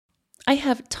I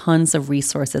have tons of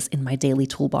resources in my daily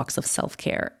toolbox of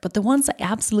self-care, but the ones I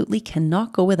absolutely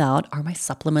cannot go without are my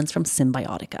supplements from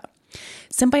Cymbiotika.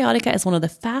 Cymbiotika is one of the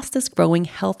fastest growing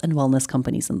health and wellness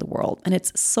companies in the world, and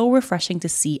it's so refreshing to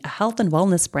see a health and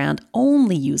wellness brand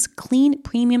only use clean,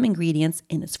 premium ingredients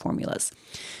in its formulas.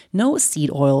 No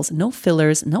seed oils, no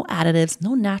fillers, no additives,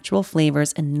 no natural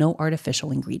flavors, and no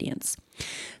artificial ingredients.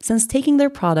 Since taking their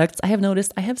products, I have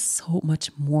noticed I have so much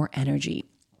more energy.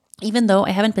 Even though I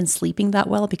haven't been sleeping that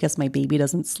well because my baby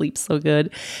doesn't sleep so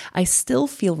good, I still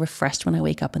feel refreshed when I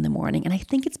wake up in the morning. And I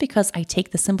think it's because I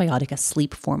take the Cymbiotika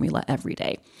sleep formula every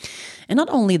day. And not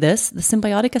only this, the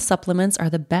Cymbiotika supplements are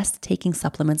the best taking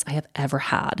supplements I have ever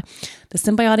had. The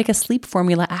Cymbiotika sleep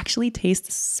formula actually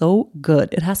tastes so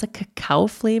good. It has a cacao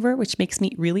flavor, which makes me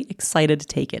really excited to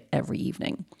take it every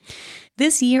evening.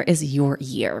 This year is your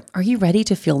year. Are you ready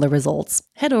to feel the results?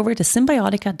 Head over to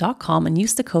Cymbiotika.com and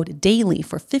use the code DAILY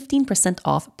for 15%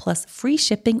 off plus free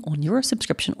shipping on your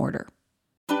subscription order.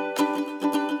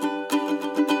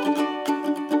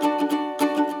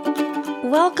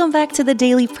 Welcome back to the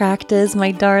Daily Practice,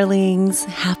 my darlings.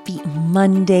 Happy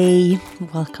Monday.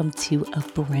 Welcome to a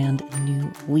brand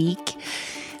new week.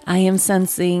 I am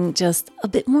sensing just a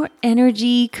bit more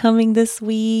energy coming this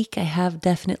week. I have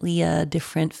definitely a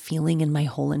different feeling in my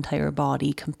whole entire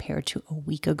body compared to a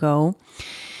week ago.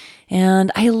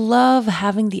 And I love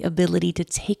having the ability to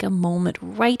take a moment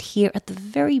right here at the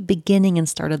very beginning and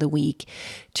start of the week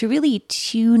to really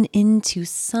tune into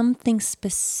something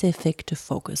specific to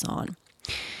focus on.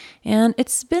 And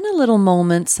it's been a little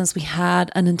moment since we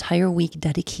had an entire week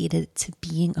dedicated to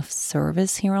being of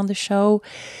service here on the show.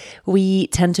 We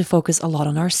tend to focus a lot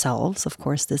on ourselves. Of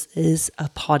course, this is a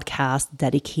podcast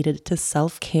dedicated to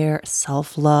self-care,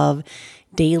 self-love,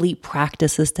 daily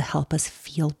practices to help us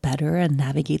feel better and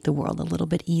navigate the world a little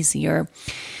bit easier.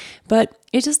 But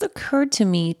it just occurred to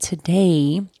me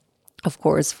today, of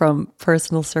course, from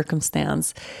personal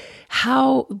circumstance,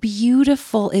 how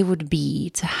beautiful it would be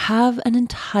to have an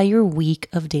entire week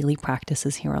of daily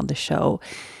practices here on the show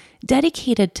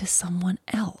dedicated to someone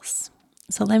else.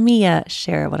 So let me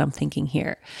share what I'm thinking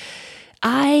here.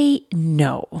 I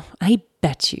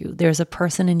bet you there's a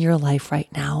person in your life right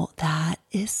now that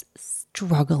is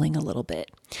struggling a little bit,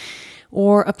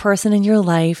 or a person in your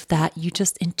life that you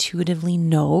just intuitively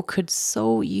know could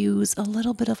so use a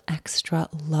little bit of extra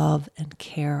love and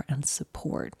care and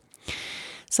support.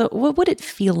 So what would it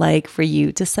feel like for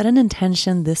you to set an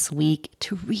intention this week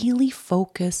to really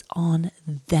focus on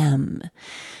them?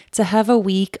 To have a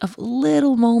week of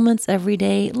little moments every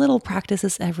day, little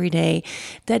practices every day,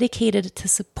 dedicated to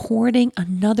supporting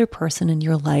another person in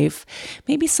your life,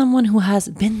 maybe someone who has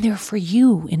been there for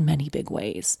you in many big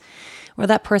ways, or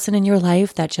that person in your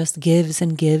life that just gives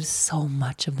and gives so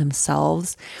much of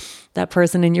themselves. That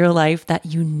person in your life that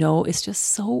you know is just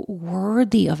so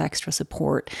worthy of extra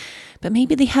support, but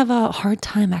maybe they have a hard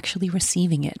time actually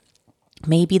receiving it.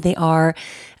 Maybe they are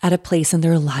at a place in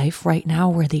their life right now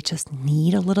where they just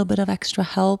need a little bit of extra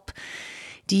help.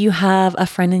 Do you have a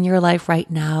friend in your life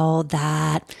right now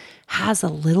that has a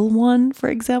little one, for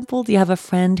example? Do you have a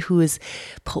friend who is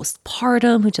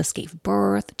postpartum, who just gave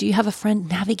birth? Do you have a friend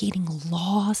navigating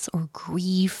loss or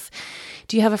grief?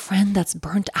 Do you have a friend that's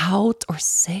burnt out or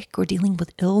sick or dealing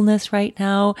with illness right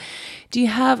now? Do you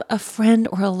have a friend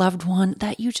or a loved one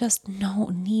that you just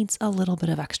know needs a little bit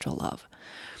of extra love?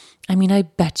 I mean, I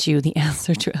bet you the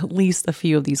answer to at least a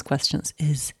few of these questions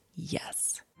is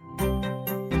yes.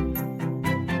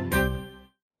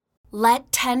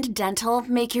 Let Tend Dental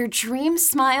make your dream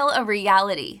smile a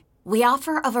reality. We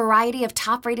offer a variety of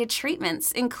top-rated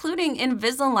treatments, including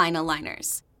Invisalign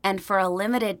aligners. And for a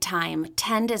limited time,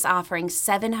 Tend is offering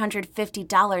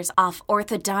 $750 off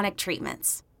orthodontic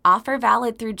treatments. Offer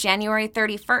valid through January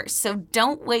 31st, so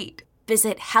don't wait.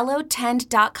 Visit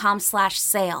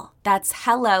hellotend.com/sale. That's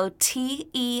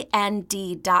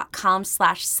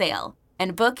hellotend.com/sale.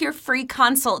 And book your free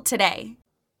consult today.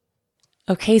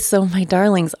 Okay, so my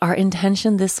darlings, our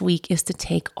intention this week is to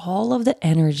take all of the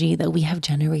energy that we have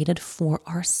generated for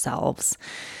ourselves.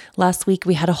 Last week,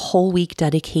 we had a whole week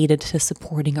dedicated to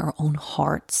supporting our own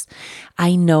hearts.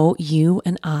 I know you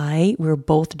and we're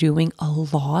both doing a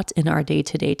lot in our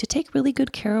day-to-day to take really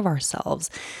good care of ourselves.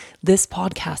 This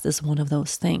podcast is one of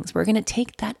those things. We're going to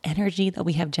take that energy that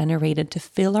we have generated to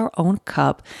fill our own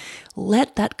cup,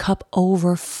 let that cup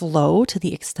overflow to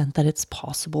the extent that it's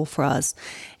possible for us,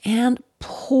 and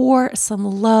pour some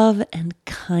love and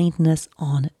kindness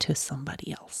on to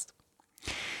somebody else.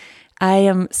 I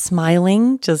am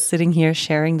smiling just sitting here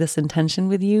sharing this intention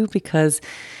with you because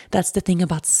that's the thing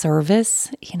about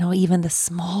service. Even the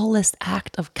smallest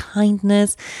act of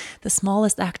kindness, the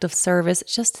smallest act of service,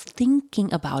 just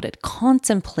thinking about it,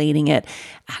 contemplating it,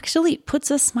 actually puts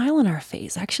a smile on our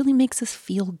face, actually makes us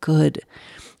feel good.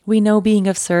 We know being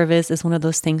of service is one of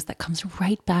those things that comes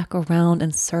right back around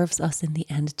and serves us in the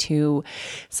end too.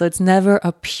 So it's never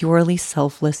a purely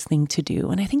selfless thing to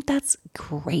do. And I think that's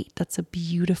great. That's a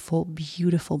beautiful,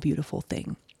 beautiful, beautiful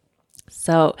thing.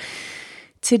 So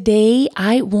today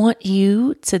I want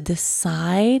you to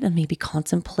decide and maybe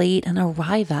contemplate and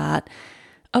arrive at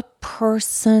a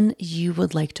person you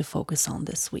would like to focus on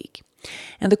this week.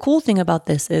 And the cool thing about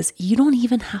this is you don't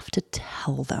even have to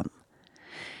tell them.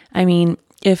 I mean,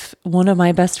 if one of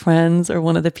my best friends or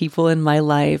one of the people in my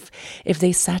life, if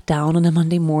they sat down on a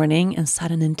Monday morning and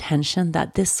set an intention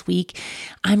that this week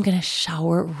I'm going to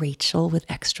shower Rachel with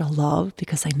extra love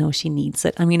because I know she needs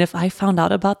it. I mean, if I found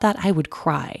out about that, I would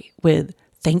cry with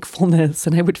thankfulness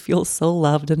and I would feel so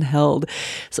loved and held.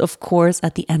 So of course,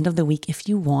 at the end of the week, if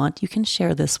you want, you can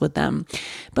share this with them,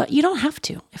 but you don't have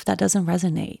to if that doesn't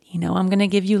resonate. I'm going to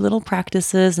give you little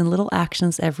practices and little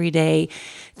actions every day,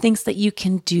 things that you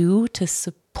can do to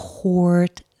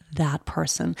support that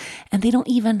person. And they don't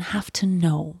even have to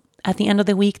know. At the end of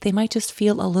the week, they might just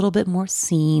feel a little bit more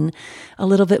seen, a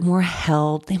little bit more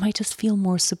held. They might just feel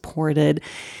more supported.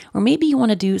 Or maybe you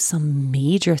want to do some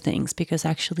major things because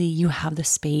actually you have the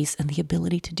space and the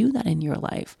ability to do that in your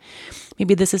life.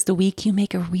 Maybe this is the week you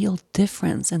make a real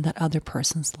difference in that other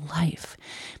person's life.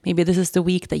 Maybe this is the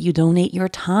week that you donate your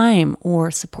time or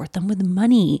support them with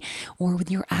money or with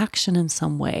your action in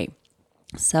some way.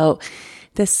 So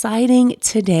deciding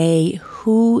today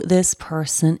who this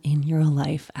person in your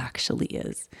life actually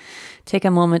is. Take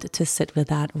a moment to sit with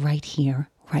that right here,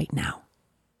 right now.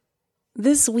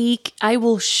 This week, I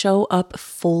will show up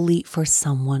fully for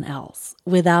someone else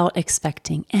without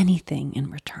expecting anything in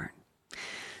return.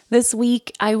 This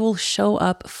week, I will show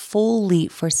up fully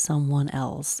for someone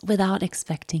else without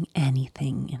expecting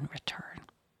anything in return.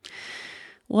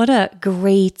 What a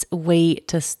great way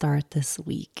to start this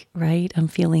week, right? I'm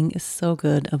feeling so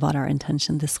good about our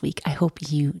intention this week. I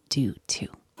hope you do too.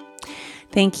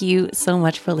 Thank you so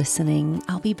much for listening.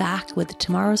 I'll be back with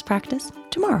tomorrow's practice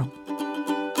tomorrow.